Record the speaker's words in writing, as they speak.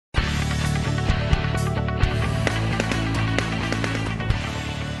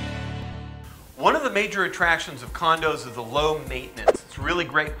One of the major attractions of condos is the low maintenance. It's a really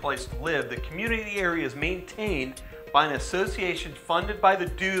great place to live. The community area is maintained by an association funded by the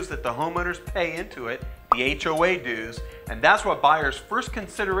dues that the homeowners pay into it, the HOA dues, and that's what buyers' first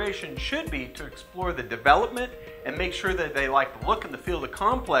consideration should be to explore the development and make sure that they like the look and the feel of the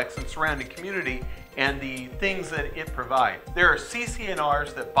complex and surrounding community and the things that it provides. There are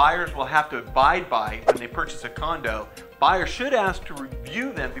CC&Rs that buyers will have to abide by when they purchase a condo. Buyers should ask to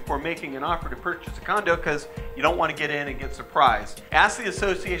review them before making an offer to purchase a condo because you don't want to get in and get surprised. Ask the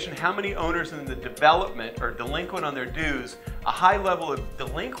association how many owners in the development are delinquent on their dues. A high level of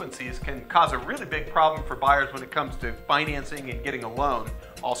delinquencies can cause a really big problem for buyers when it comes to financing and getting a loan.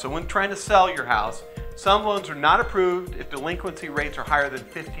 Also, when trying to sell your house, some loans are not approved if delinquency rates are higher than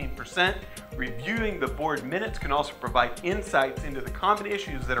 15%. Reviewing the board minutes can also provide insights into the common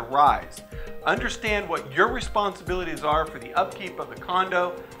issues that arise. Understand what your responsibilities are for the upkeep of the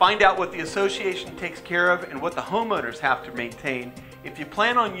condo. Find out what the association takes care of and what the homeowners have to maintain. If you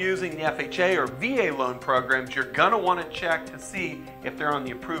plan on using the FHA or VA loan programs, you're going to want to check to see if they're on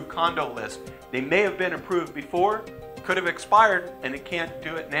the approved condo list. They may have been approved before, could have expired, and it can't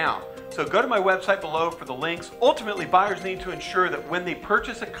do it now. So go to my website below for the links. Ultimately, buyers need to ensure that when they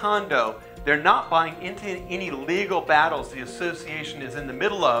purchase a condo, they're not buying into any legal battles the association is in the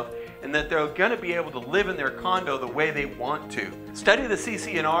middle of, and that they're going to be able to live in their condo the way they want to. Study the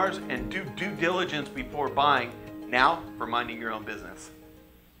CC&Rs and do due diligence before buying. Now for minding your own business.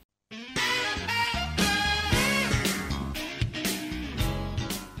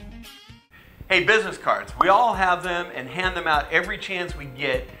 Hey, business cards. We all have them and hand them out every chance we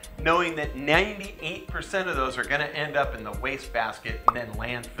get, knowing that 98% of those are going to end up in the wastebasket and then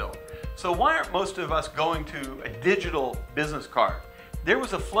landfill. So why aren't most of us going to a digital business card? There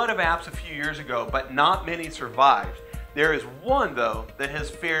was a flood of apps a few years ago, but not many survived. There is one, though, that has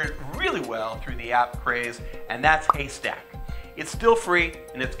fared really well through the app craze, and that's Haystack. It's still free,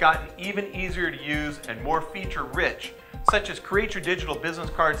 and it's gotten even easier to use and more feature-rich, such as create your digital business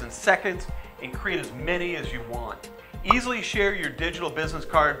cards in seconds and create as many as you want. Easily share your digital business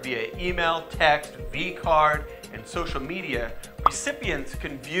card via email, text, V-card, and social media. Recipients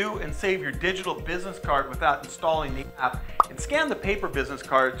can view and save your digital business card without installing the app and scan the paper business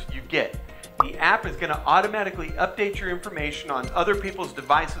cards you get. The app is going to automatically update your information on other people's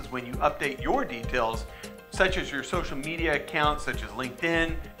devices when you update your details, such as your social media accounts such as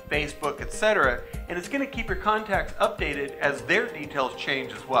LinkedIn, Facebook, etc. And it's going to keep your contacts updated as their details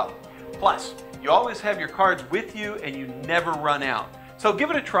change as well. Plus, you always have your cards with you and you never run out. So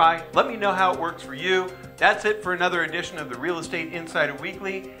give it a try. Let me know how it works for you. That's it for another edition of the Real Estate Insider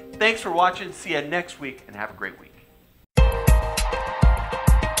Weekly. Thanks for watching. See you next week and have a great week.